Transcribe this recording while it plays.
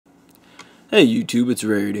Hey YouTube, it's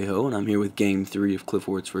Rarity and I'm here with Game 3 of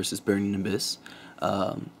Qliphort versus Burning Abyss.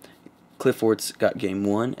 Qliphort's got Game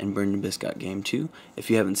 1 and Burning Abyss got Game 2. If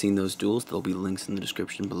you haven't seen those duels, there'll be links in the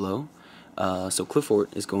description below. So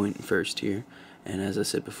Qliphort is going first here, and as I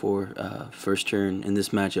said before, first turn in this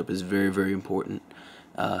matchup is very, very important.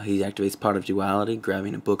 He activates Pot of Duality,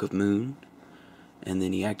 grabbing a Book of Moon, and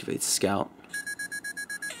then he activates Scout.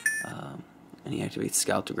 And he activates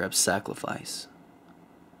Scout to grab Sacrifice.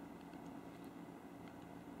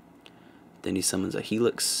 Then he summons a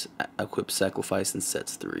Helix, equips Sacrifice, and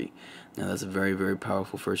sets 3. Now that's a very, very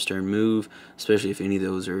powerful first turn move, especially if any of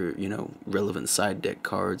those are, relevant side deck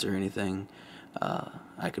cards or anything.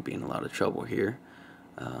 I could be in a lot of trouble here.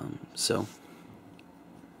 So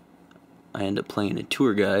I end up playing a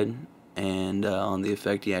Tour Guide, and on the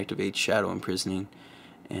effect he activates Shadow Imprisoning,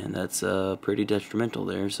 and that's pretty detrimental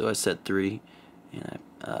there. So I set 3, and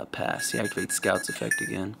I pass. He activates Scout's effect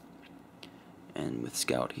again. And with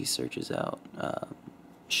Scout, he searches out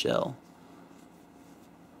Shell.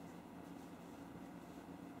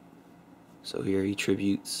 So here he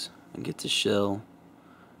tributes and gets a Shell.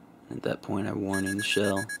 And at that point, I warn in the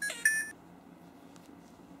Shell.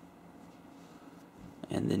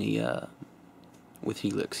 And then he, with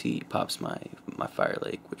Helix, he pops my Fire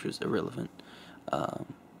Lake, which was irrelevant. And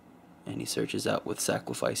he searches out with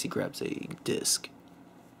Sacrifice. He grabs a disc,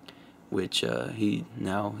 which he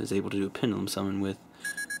now is able to do a Pendulum Summon with,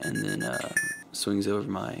 and then swings over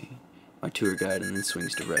my Tour Guide and then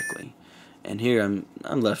swings directly. And here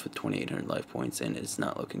I'm left with 2,800 life points, and it's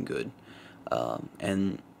not looking good.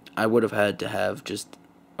 And I would have had to have just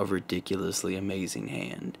a ridiculously amazing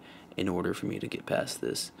hand in order for me to get past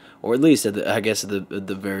this, or at least I guess at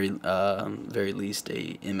the very least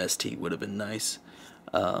a MST would have been nice.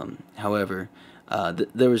 However,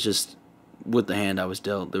 there was just, with the hand I was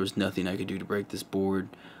dealt, there was nothing I could do to break this board.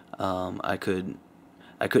 I couldn't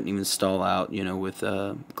even stall out, with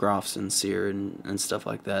Grofs and Seer and stuff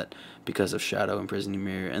like that because of Shadow Imprisoning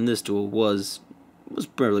Mirror. And this duel was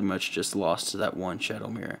pretty much just lost to that one Shadow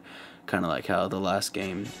Mirror, kind of like how the last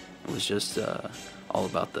game was just all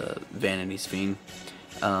about the Vanity's Fiend.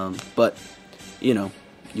 But you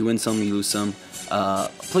win some, you lose some.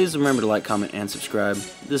 Please remember to like, comment, and subscribe.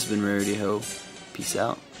 This has been Rarity Ho. Peace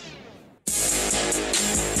out.